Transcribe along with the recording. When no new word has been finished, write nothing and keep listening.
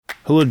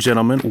Hello,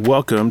 gentlemen.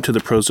 Welcome to the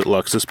Pros at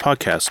Luxus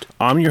podcast.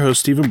 I'm your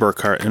host, Stephen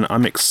Burkhart, and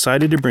I'm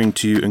excited to bring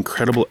to you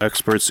incredible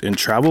experts in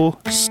travel,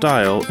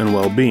 style, and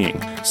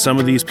well-being. Some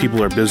of these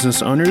people are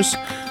business owners,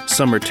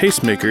 some are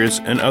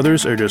tastemakers, and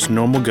others are just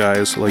normal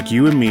guys like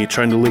you and me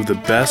trying to live the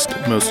best,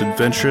 most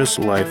adventurous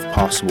life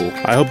possible.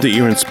 I hope that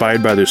you're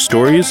inspired by their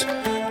stories,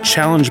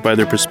 challenged by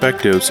their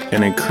perspectives,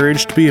 and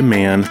encouraged to be a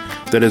man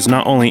that is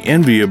not only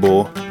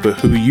enviable, but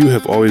who you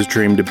have always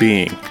dreamed of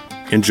being.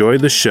 Enjoy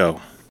the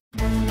show.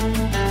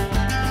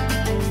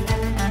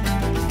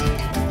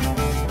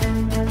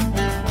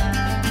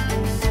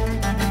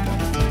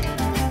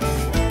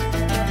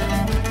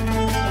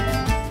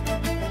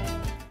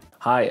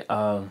 Hi,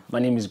 my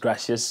name is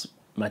Gracious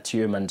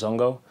Mathieu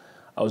Manzongo.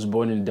 I was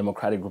born in the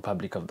Democratic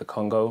Republic of the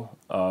Congo,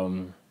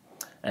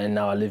 and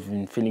now I live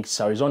in Phoenix,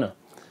 Arizona.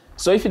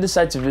 So if you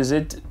decide to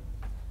visit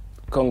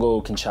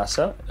Congo,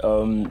 Kinshasa,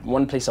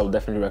 one place I would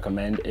definitely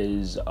recommend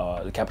is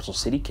the capital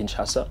city,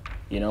 Kinshasa.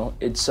 You know,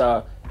 it's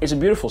a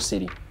beautiful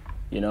city.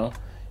 You know,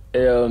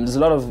 there's a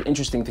lot of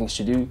interesting things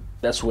to do.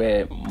 That's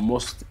where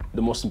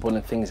the most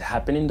important things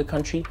happen in the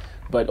country.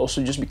 But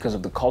also just because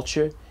of the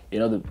culture. You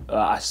know,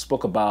 I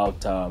spoke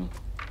about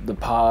the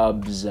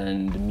pubs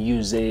and the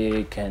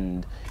music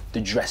and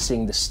the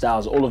dressing, the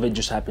styles. All of it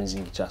just happens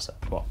in Kinshasa.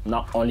 Well,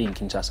 not only in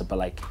Kinshasa, but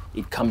like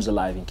it comes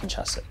alive in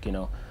Kinshasa. You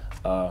know,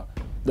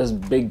 there's a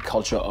big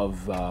culture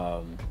of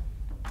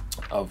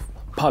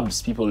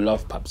pubs. People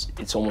love pubs.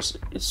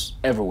 It's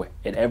everywhere.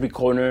 At every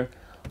corner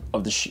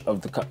of the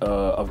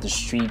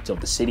street of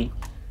the city,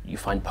 you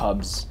find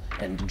pubs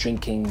and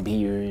drinking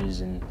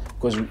beers, and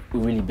because we're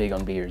really big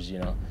on beers, you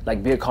know.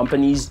 Like beer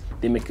companies,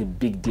 they make a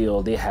big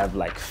deal. They have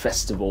like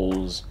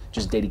festivals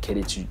just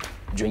dedicated to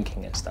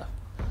drinking and stuff.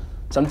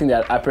 Something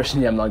that I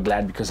personally am not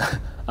glad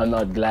I'm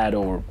not glad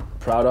or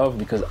proud of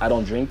because I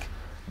don't drink.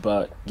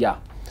 But yeah,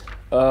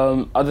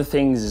 other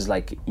things is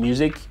like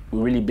music.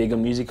 We're really big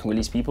on music.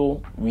 Congolese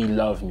people, we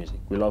love music.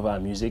 We love our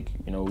music.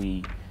 You know,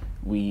 we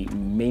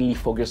mainly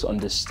focus on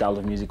this style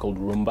of music called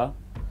rumba,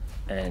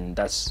 and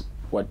that's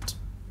what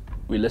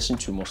we listen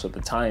to most of the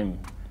time.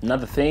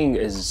 Another thing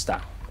is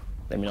style.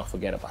 Let me not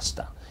forget about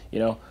style. You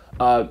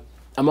know,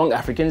 among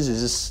Africans,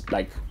 is this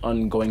like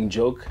ongoing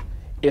joke.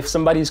 If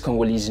somebody's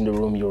Congolese in the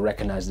room, you'll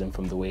recognize them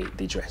from the way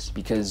they dress,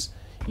 because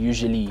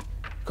usually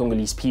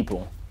Congolese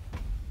people,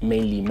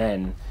 mainly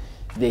men,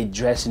 they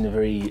dress in a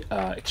very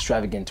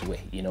extravagant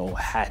way. You know,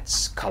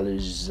 hats,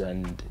 colors,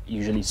 and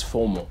usually it's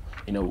formal.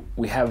 You know,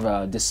 we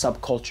have this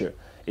subculture.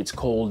 It's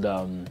called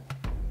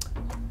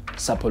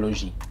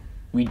sapology,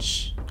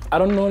 which I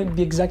don't know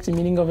the exact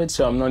meaning of it,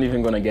 so I'm not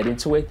even gonna get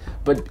into it.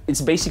 But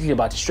it's basically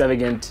about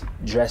extravagant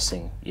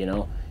dressing. You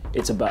know,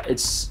 it's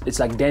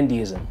like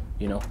dandyism.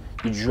 You know,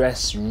 you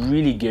dress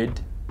really good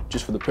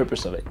just for the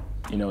purpose of it.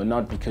 You know,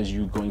 not because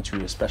you're going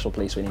to a special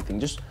place or anything,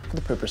 just for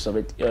the purpose of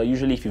it.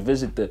 Usually, if you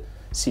visit the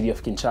city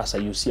of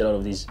Kinshasa, you see a lot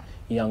of these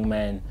young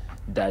men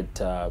that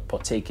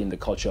partake in the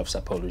culture of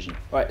sapology.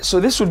 All right,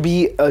 so this would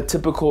be a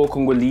typical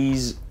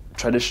Congolese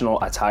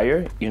traditional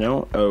attire. You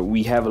know,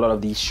 we have a lot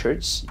of these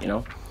shirts. You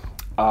know.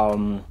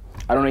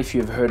 I don't know if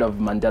you've heard of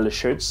Mandela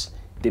shirts.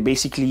 They're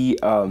basically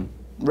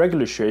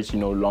regular shirts, you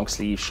know, long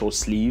sleeve, short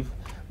sleeve,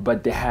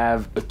 but they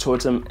have a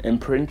totem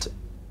imprint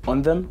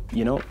on them,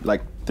 you know,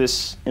 like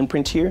this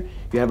imprint here.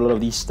 You have a lot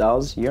of these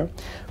styles here.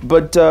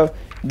 But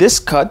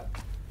this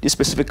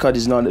specific cut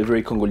is not a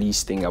very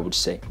Congolese thing, I would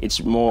say.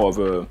 It's more of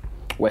a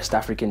West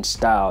African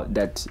style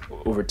that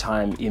over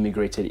time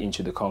immigrated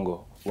into the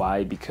Congo.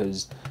 Why?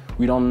 Because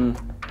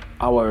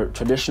our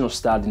traditional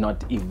style did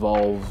not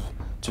evolve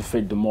to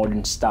fit the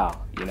modern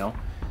style, you know.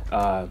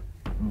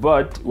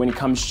 But when it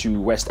comes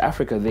to West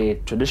Africa, their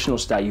traditional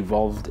style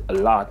evolved a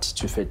lot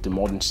to fit the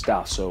modern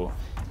style. So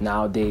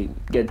now they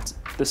get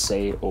the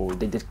say, or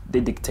they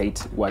dictate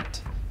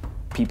what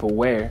people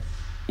wear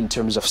in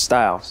terms of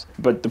styles.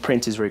 But the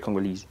print is very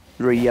Congolese,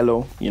 very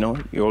yellow, you know.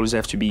 You always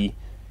have to be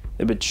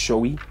a bit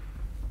showy,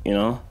 you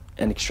know,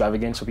 and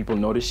extravagant so people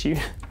notice you.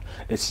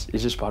 It's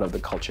just part of the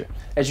culture.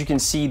 As you can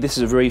see, this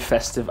is a very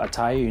festive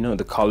attire, you know,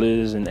 the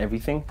colors and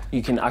everything.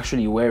 You can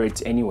actually wear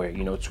it anywhere,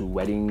 you know, to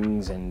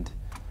weddings and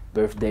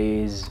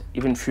birthdays,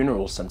 even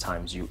funerals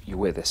sometimes you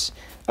wear this.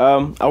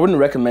 I wouldn't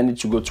recommend it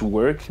to go to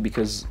work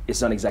because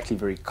it's not exactly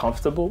very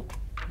comfortable,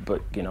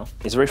 but, you know,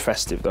 it's very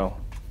festive though.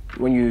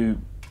 When you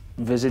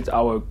visit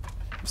our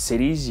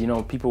cities, you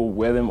know, people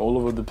wear them all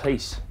over the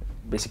place.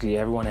 Basically,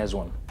 everyone has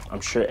one.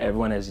 I'm sure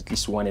everyone has at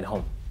least one at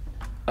home.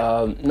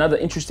 Another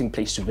interesting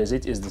place to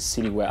visit is the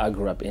city where I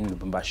grew up in,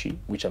 Lubumbashi,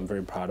 which I'm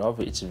very proud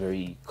of. It's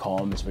very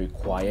calm, it's very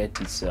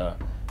quiet. It's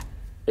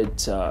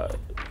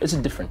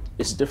different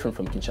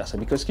from Kinshasa,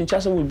 because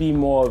Kinshasa would be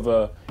more of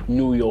a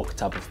New York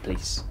type of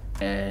place,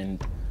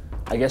 and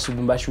I guess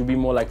Lubumbashi would be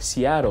more like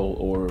Seattle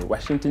or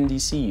Washington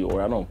DC,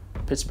 or I don't know,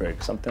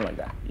 Pittsburgh, something like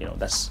that. You know,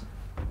 that's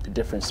the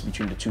difference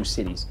between the two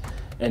cities.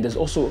 And there's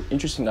also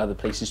interesting other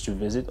places to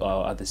visit,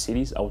 other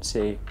cities. I would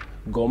say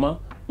Goma,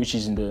 which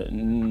is in the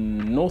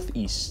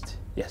northeast.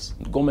 Yes,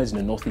 Goma is in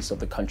the northeast of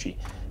the country.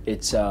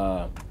 It's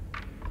a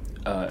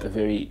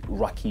very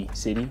rocky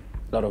city,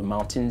 a lot of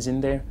mountains in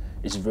there.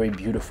 It's very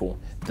beautiful.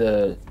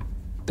 The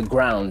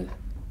ground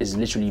is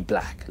literally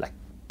black, like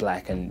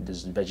black, and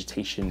there's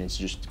vegetation. It's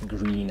just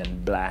green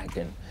and black,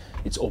 and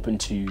it's open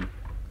to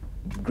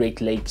Great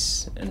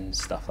Lakes and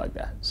stuff like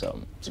that.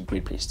 So it's a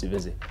great place to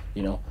visit,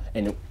 you know.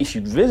 And if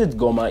you visit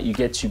Goma, you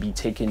get to be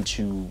taken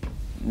to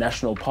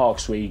national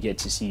parks where you get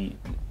to see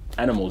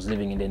animals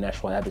living in their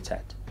natural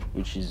habitat,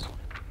 which is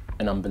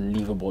an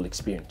unbelievable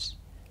experience.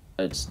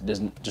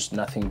 There's just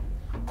nothing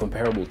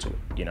comparable to it,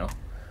 you know.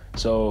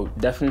 So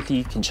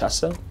definitely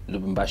Kinshasa,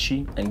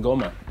 Lubumbashi, and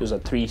Goma. Those are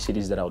 3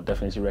 cities that I would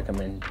definitely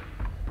recommend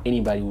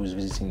anybody who's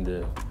visiting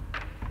the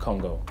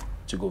Congo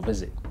to go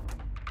visit.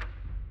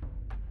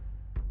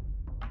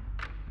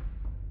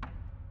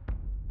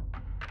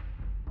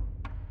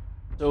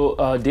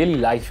 So daily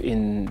life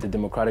in the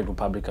Democratic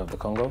Republic of the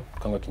Congo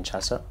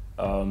Kinshasa,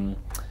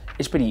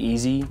 it's pretty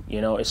easy,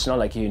 you know. It's not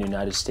like here in the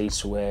United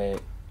States where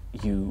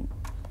you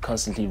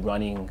constantly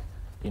running,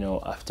 you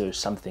know, after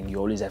something. You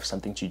always have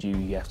something to do.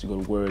 You have to go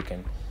to work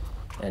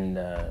and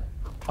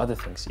other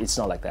things. It's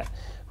not like that.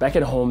 Back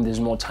at home,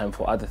 there's more time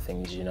for other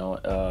things, you know.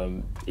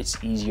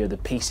 It's easier. The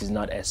pace is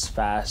not as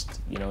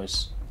fast, you know.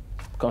 It's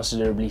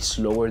considerably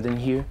slower than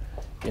here,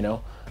 you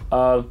know.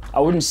 I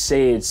wouldn't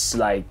say it's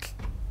like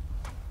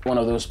one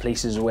of those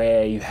places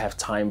where you have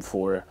time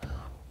for,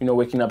 you know,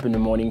 waking up in the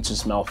morning to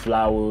smell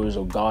flowers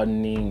or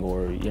gardening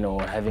or, you know,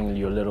 having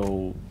your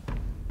little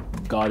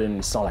garden.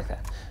 It's not like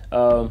that.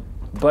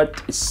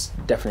 But it's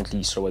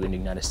definitely slower than the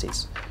United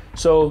States.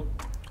 So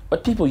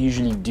what people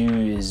usually do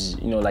is,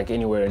 you know, like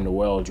anywhere in the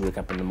world, you wake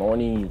up in the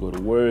morning, you go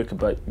to work,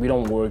 but we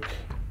don't work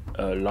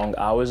long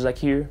hours like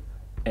here,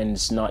 and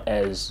it's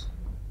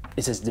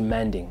as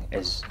demanding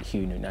as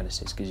here in the United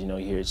States, because, you know,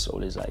 here it's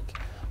always like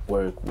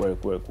work,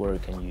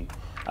 and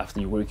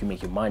after you work, you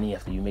make your money.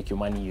 After you make your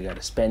money, you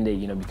gotta spend it,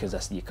 you know, because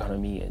that's the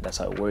economy and that's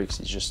how it works.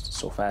 It's just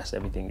so fast.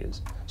 Everything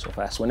is so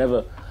fast.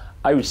 Whenever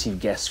I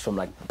receive guests from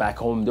like back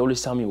home, they always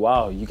tell me,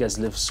 wow, you guys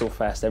live so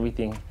fast.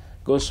 Everything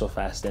goes so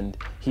fast. And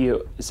here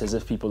it's as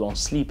if people don't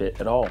sleep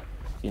at all.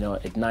 You know,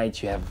 at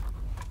night you have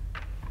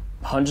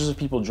hundreds of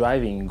people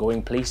driving,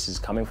 going places,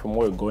 coming from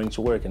work, going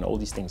to work, and all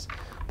these things.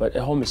 But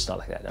at home it's not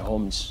like that. At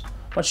home it's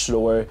much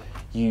slower.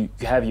 You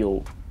have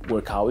your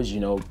work hours, you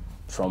know,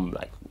 from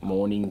like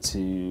morning to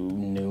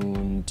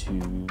noon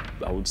to,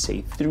 I would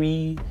say,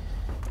 3,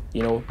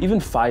 you know, even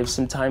 5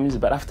 sometimes.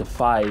 But after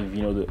 5,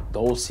 you know, the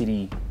whole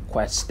city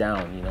quiets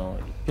down, you know.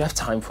 You have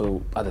time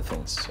for other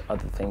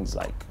things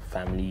like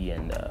family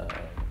and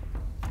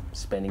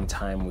spending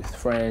time with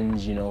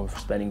friends, you know,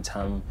 spending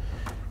time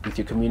with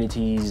your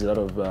communities, a lot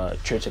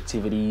of church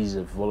activities,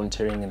 of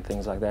volunteering and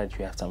things like that.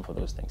 You have time for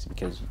those things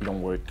because you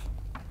don't work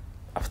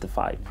after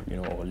 5, you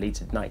know, or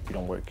late at night. You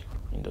don't work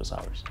in those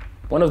hours.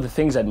 One of the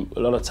things that a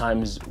lot of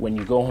times when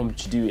you go home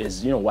to do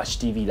is, you know, watch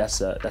TV.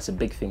 That's a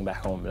big thing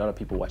back home. A lot of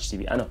people watch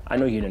TV. I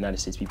know here in the United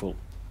States people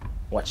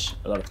watch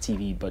a lot of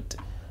TV, but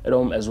at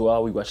home as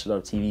well we watch a lot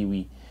of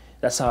TV.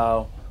 That's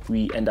how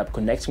we end up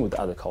connecting with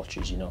other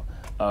cultures, you know.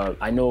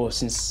 I know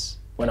since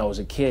when I was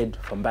a kid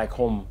from back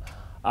home,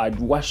 I'd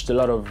watched a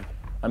lot of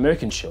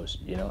American shows,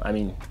 you know. I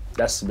mean,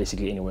 that's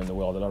basically anywhere in the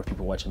world. A lot of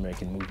people watch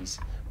American movies.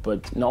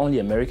 But not only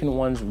American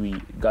ones,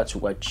 we got to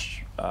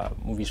watch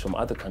movies from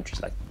other countries,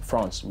 like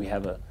France. We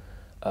have a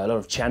lot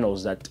of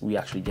channels that we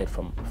actually get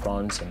from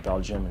France and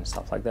Belgium and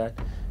stuff like that.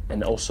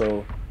 And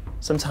also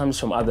sometimes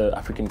from other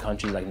African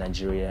countries like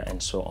Nigeria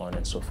and so on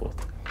and so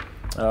forth.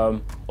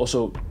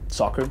 Also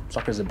soccer.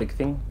 Soccer is a big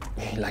thing,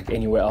 like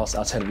anywhere else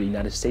outside of the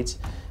United States.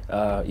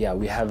 Yeah,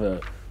 we have a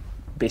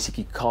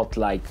basically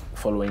cult-like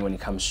following when it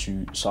comes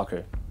to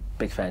soccer.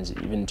 Big fans,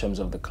 even in terms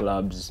of the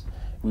clubs.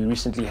 We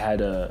recently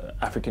had a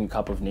African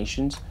Cup of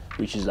Nations,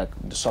 which is like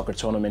the soccer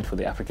tournament for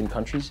the African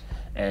countries,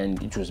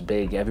 and it was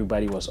big.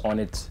 Everybody was on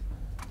it.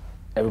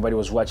 Everybody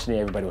was watching it.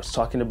 Everybody was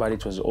talking about it.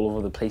 It was all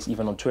over the place,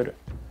 even on Twitter.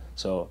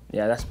 So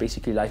yeah, that's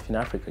basically life in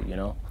Africa, you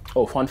know.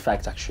 Oh, fun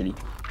fact actually,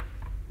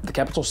 the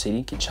capital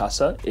city,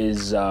 Kinshasa,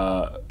 is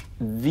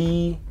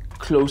the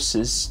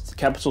closest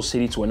capital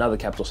city to another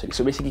capital city.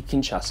 So basically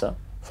Kinshasa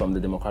from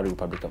the Democratic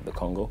Republic of the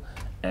Congo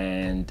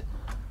and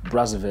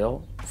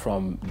Brazzaville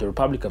from the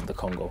Republic of the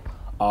Congo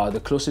are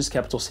the closest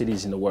capital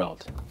cities in the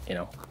world, you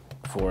know,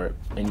 for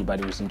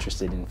anybody who's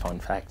interested in fun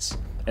facts.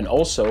 And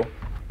also,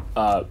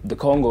 the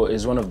Congo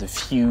is one of the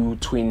few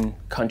twin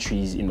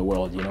countries in the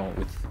world, you know,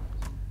 with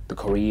the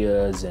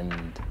Koreas, and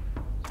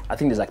I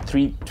think there's like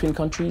 3 twin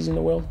countries in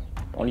the world,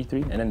 only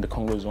 3, and then the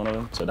Congo is one of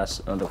them. So that's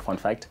another fun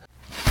fact.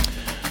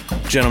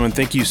 Gentlemen,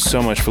 thank you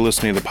so much for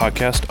listening to the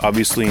podcast.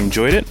 Obviously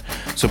enjoyed it.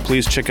 So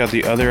please check out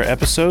the other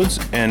episodes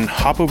and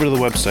hop over to the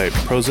website,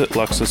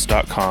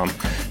 prositluxus.com,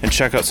 and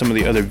check out some of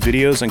the other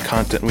videos and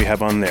content we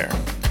have on there.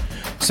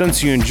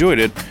 Since you enjoyed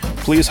it,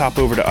 please hop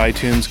over to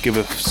iTunes, give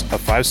us a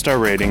 5-star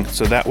rating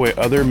so that way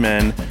other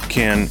men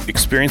can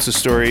experience the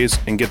stories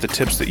and get the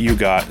tips that you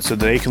got so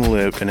they can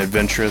live an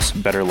adventurous,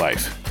 better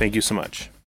life. Thank you so much.